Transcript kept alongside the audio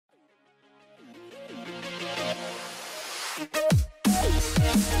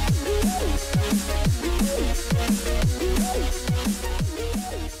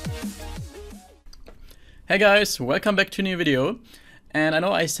Hey guys, welcome back to a new video. And I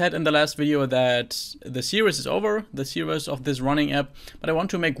know I said in the last video that the series is over, the series of this running app, but I want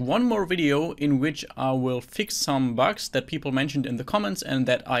to make one more video in which I will fix some bugs that people mentioned in the comments and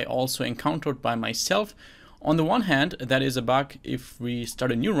that I also encountered by myself. On the one hand, that is a bug if we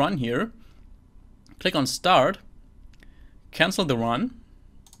start a new run here, click on start, cancel the run,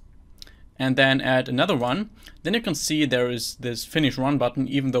 and then add another run, then you can see there is this finish run button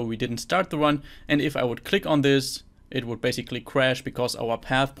even though we didn't start the run. And if I would click on this, it would basically crash because our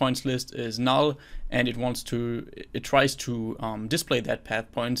path points list is null and it tries to display that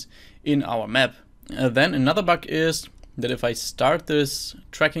path points in our map. Then another bug is that if I start this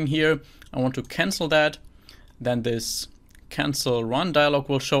tracking here, I want to cancel that, then this cancel run dialog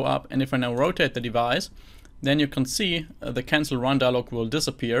will show up, and if I now rotate the device, then you can see the cancel run dialog will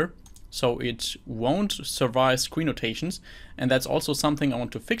disappear. So it won't survive screen rotations, and that's also something I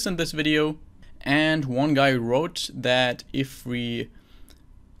want to fix in this video. And one guy wrote that if we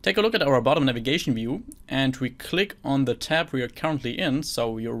take a look at our bottom navigation view and we click on the tab we are currently in,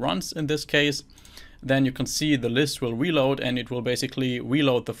 so your runs in this case, then you can see the list will reload and it will basically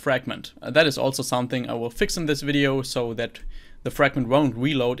reload the fragment. That is also something I will fix in this video so that the fragment won't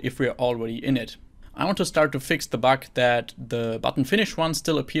reload if we are already in it. I want to start to fix the bug that the button finish run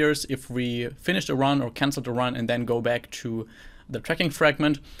still appears if we finished a run or canceled a run and then go back to the tracking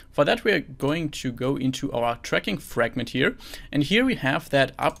fragment. For that, we are going to go into our tracking fragment here, and here we have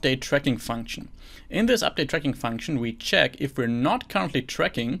that update tracking function. In this update tracking function, we check if we're not currently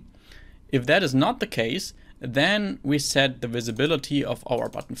tracking. If that is not the case, then we set the visibility of our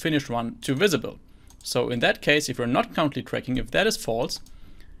button finish run to visible. So in that case, if we're not currently tracking, if that is false,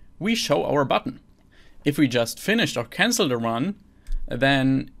 we show our button. If we just finished or canceled a run,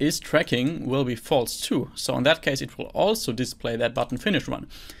 then is tracking will be false too. So in that case, it will also display that button finish run.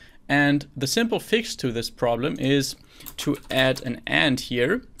 And the simple fix to this problem is to add an and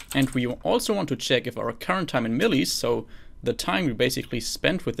here. And we also want to check if our current time in millis, so the time we basically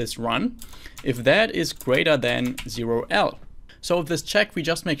spent with this run, if that is greater than 0L. So with this check, we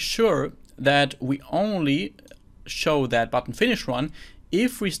just make sure that we only show that button finish run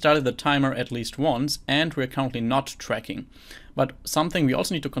if we started the timer at least once and we're currently not tracking. But something we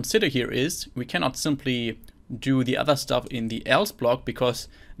also need to consider here is we cannot simply do the other stuff in the else block, because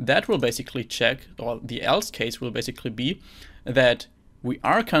that will basically check, or the else case will basically be that we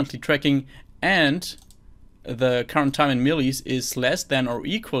are currently tracking and the current time in millis is less than or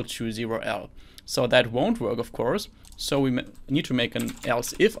equal to 0L. So that won't work, of course. So we need to make an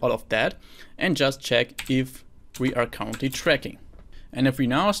else if out of that and just check if we are currently tracking. And if we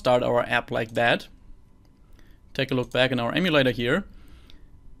now start our app like that, take a look back in our emulator here,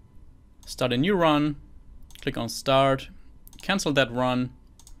 start a new run, click on start, cancel that run,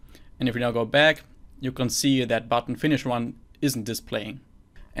 and if we now go back, you can see that button finish run isn't displaying.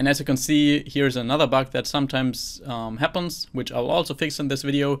 And as you can see, here's another bug that sometimes happens, which I'll also fix in this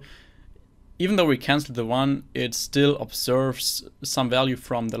video. Even though we canceled the run, it still observes some value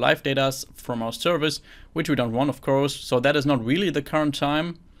from the live data from our service, which we don't want, of course. So that is not really the current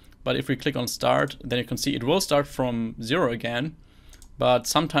time. But if we click on start, then you can see it will start from 0 again. But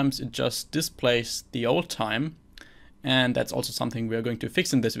sometimes it just displays the old time. And that's also something we are going to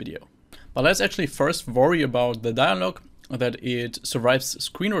fix in this video. But let's actually first worry about the dialog, that it survives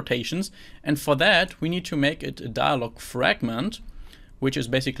screen rotations. And for that, we need to make it a dialog fragment, which is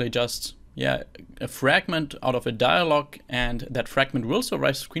basically just a fragment out of a dialog, and that fragment will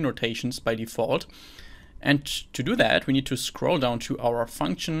survive screen rotations by default. And to do that, we need to scroll down to our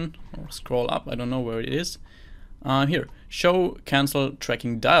function, or scroll up, I don't know where it is. Here, show cancel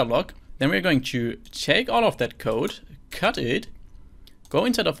tracking dialog. Then we're going to take all of that code, cut it, go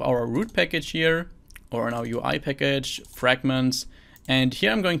inside of our root package here, or in our UI package, fragments, and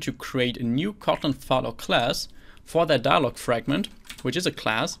here I'm going to create a new Kotlin file or class for that dialog fragment, which is a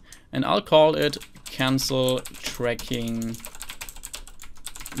class, and I'll call it cancel tracking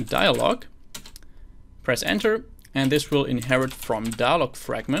dialog. Press enter, and this will inherit from dialog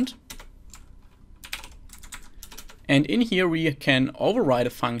fragment. And in here we can override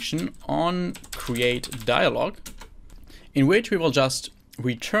a function on create dialog, in which we will just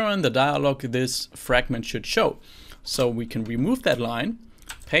return the dialog this fragment should show. So we can remove that line,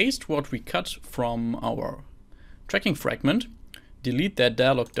 paste what we cut from our tracking fragment, delete that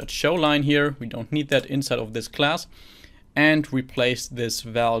dialog.show line here, we don't need that inside of this class, and replace this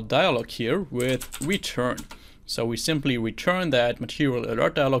val dialog here with return. So we simply return that material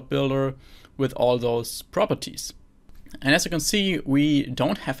alert dialog builder with all those properties. And as you can see, we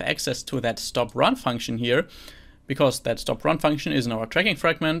don't have access to that stop run function here, because that stop run function is in our tracking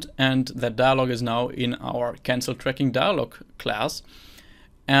fragment and that dialog is now in our cancel tracking dialog class.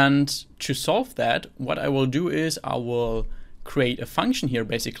 And to solve that, what I will do is I will create a function here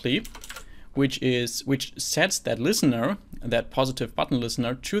basically, which sets that listener, that positive button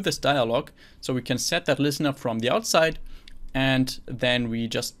listener, to this dialog. So we can set that listener from the outside, and then we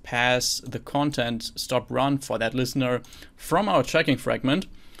just pass the content stop run for that listener from our tracking fragment.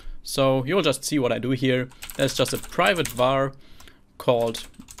 So you'll just see what I do here. There's just a private var called,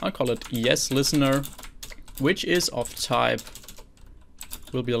 I'll call it yes listener, which is of type,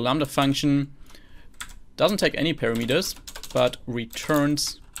 will be a lambda function, doesn't take any parameters, but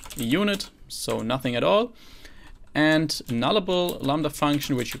returns a unit, so nothing at all. And nullable lambda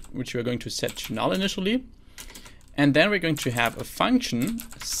function, which we're going to set to null initially. And then we're going to have a function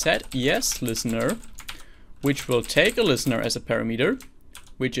set yes listener, which will take a listener as a parameter,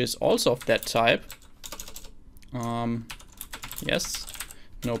 which is also of that type. Yes,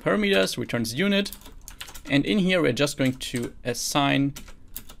 no parameters, returns unit. And in here, we're just going to assign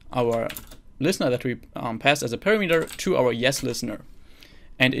our listener that we passed as a parameter to our yes listener.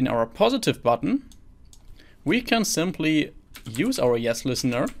 And in our positive button, we can simply use our yes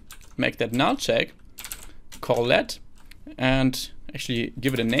listener, make that null check, call that, and actually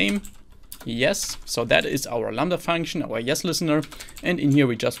give it a name, yes. So that is our lambda function, our yes listener. And in here,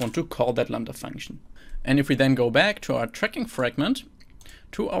 we just want to call that lambda function. And if we then go back to our tracking fragment,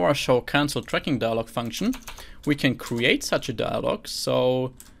 to our show cancel tracking dialog function, we can create such a dialog.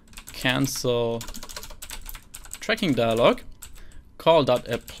 So cancel tracking dialog, call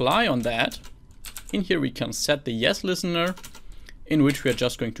 .apply on that. In here, we can set the yes listener, in which we are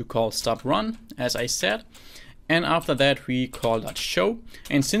just going to call stop run, as I said. And after that, we call .show.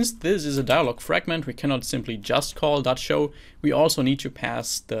 And since this is a dialog fragment, we cannot simply just call .show. We also need to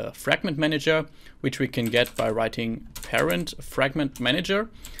pass the fragment manager, which we can get by writing parent fragment manager.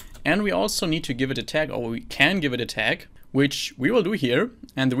 And we also need to give it a tag, or we can give it a tag, which we will do here.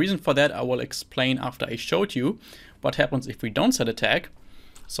 And the reason for that I will explain after I showed you what happens if we don't set a tag.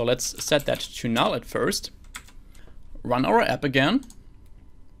 So let's set that to null at first. Run our app again.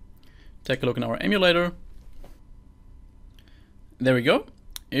 Take a look in our emulator. There we go.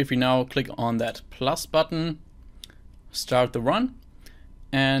 If we now click on that plus button, start the run,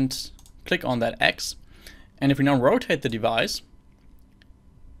 and click on that X, and if we now rotate the device,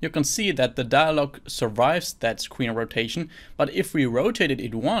 you can see that the dialog survives that screen rotation. But if we rotated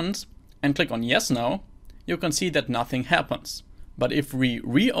it once and click on yes now, you can see that nothing happens. But if we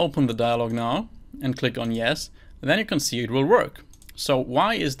reopen the dialog now and click on yes, then you can see it will work. So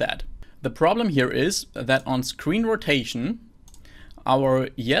why is that? The problem here is that on screen rotation, our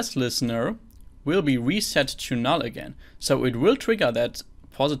yes listener will be reset to null again. So it will trigger that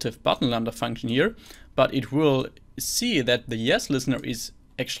positive button lambda function here, but it will see that the yes listener is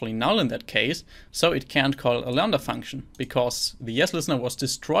actually null in that case, so it can't call a lambda function because the yes listener was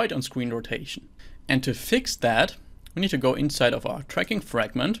destroyed on screen rotation. And to fix that, we need to go inside of our tracking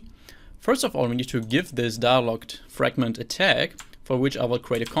fragment. First of all, we need to give this dialog fragment a tag, for which I will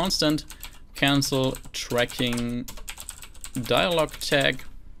create a constant cancel tracking dialog tag.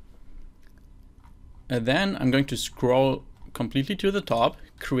 And then I'm going to scroll completely to the top,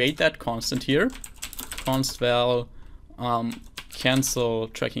 create that constant here, const val cancel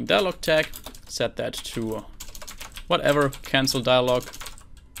tracking dialog tag, set that to whatever, cancel dialog.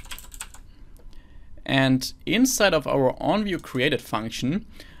 And inside of our onView created function,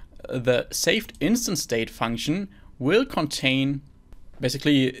 the saved instance state function will contain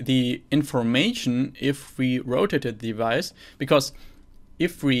basically the information if we rotated the device, because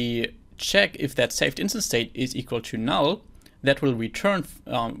if we check if that saved instance state is equal to null, that will return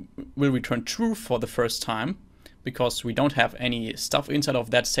true for the first time, because we don't have any stuff inside of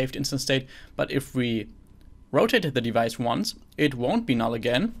that saved instance state. But if we rotated the device once, it won't be null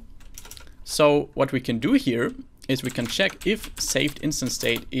again. So what we can do here is we can check if saved instance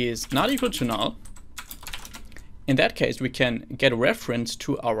state is not equal to null. In that case, we can get a reference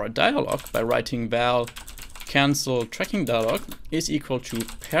to our dialog by writing val cancel tracking dialog is equal to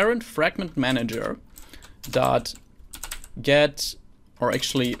parent fragment manager dot get, or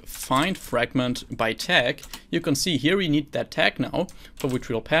actually find fragment by tag. You can see here we need that tag now, for which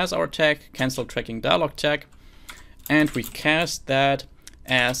we'll pass our tag cancel tracking dialog tag, and we cast that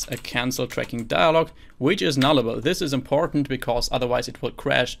as a cancel tracking dialog, which is nullable. This is important because otherwise it will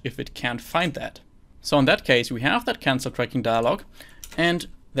crash if it can't find that. So in that case, we have that cancel tracking dialog, and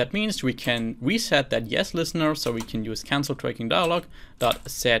that means we can reset that yes listener. So we can use cancel tracking dialog dot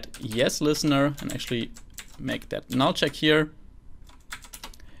set yes listener and actually make that null check here.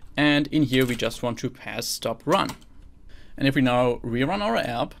 And in here, we just want to pass stop run. And if we now rerun our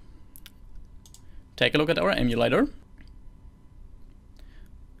app, take a look at our emulator,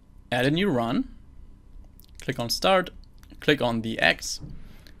 add a new run, click on start, click on the X,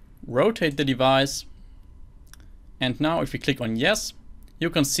 rotate the device, and now if we click on yes,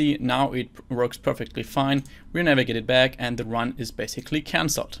 you can see now it works perfectly fine. We navigate it back and the run is basically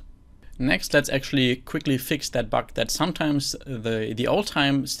cancelled. Next, let's actually quickly fix that bug that sometimes the old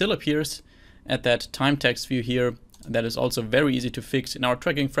time still appears at that time text view here. That is also very easy to fix in our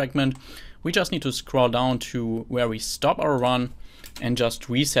tracking fragment. We just need to scroll down to where we stop our run and just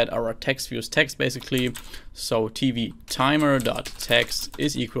reset our text view's text basically. So TV timer.text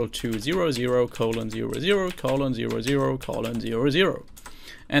is equal to 00:00:00:00.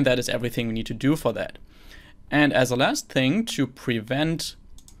 And that is everything we need to do for that. And as a last thing, to prevent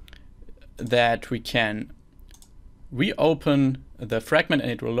that, we can reopen the fragment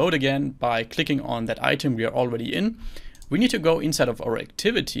and it will load again by clicking on that item we are already in. We need to go inside of our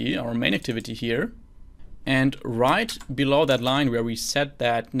activity, our main activity here, and right below that line where we set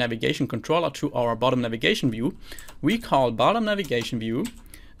that navigation controller to our bottom navigation view, we call bottom navigation view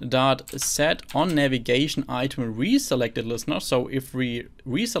dot set on navigation item reselected listener. So if we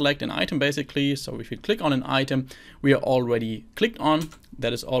reselect an item basically, so if we click on an item we are already clicked on,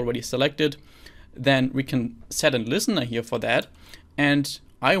 that is already selected, then we can set a listener here for that. And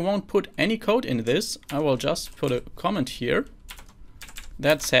I won't put any code in this, I will just put a comment here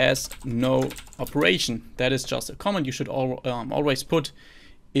that says no operation. That is just a comment you should always put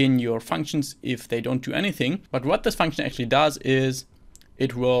in your functions if they don't do anything. But what this function actually does is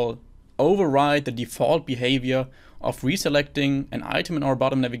it will override the default behavior of reselecting an item in our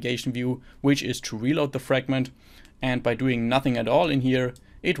bottom navigation view, which is to reload the fragment. And by doing nothing at all in here,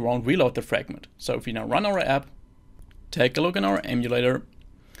 it won't reload the fragment. So if we now run our app, take a look in our emulator,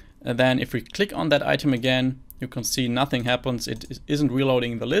 and then if we click on that item again, you can see nothing happens. It isn't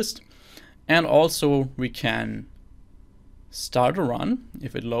reloading the list. And also we can start a run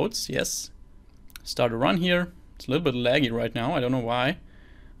if it loads. Yes, start a run here. It's a little bit laggy right now, I don't know why.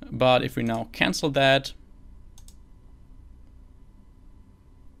 But if we now cancel that,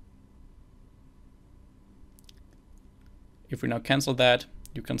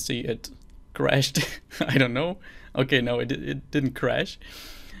 you can see it crashed. I don't know. Okay, no, it didn't crash.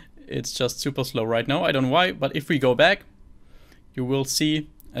 It's just super slow right now. I don't know why, but if we go back, you will see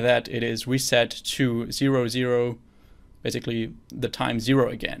that it is reset to 00, basically the time 0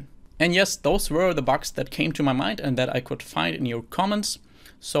 again. And yes, those were the bugs that came to my mind and that I could find in your comments.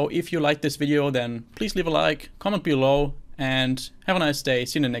 So if you liked this video, then please leave a like, comment below, and have a nice day.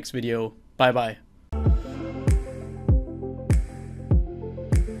 See you in the next video. Bye bye.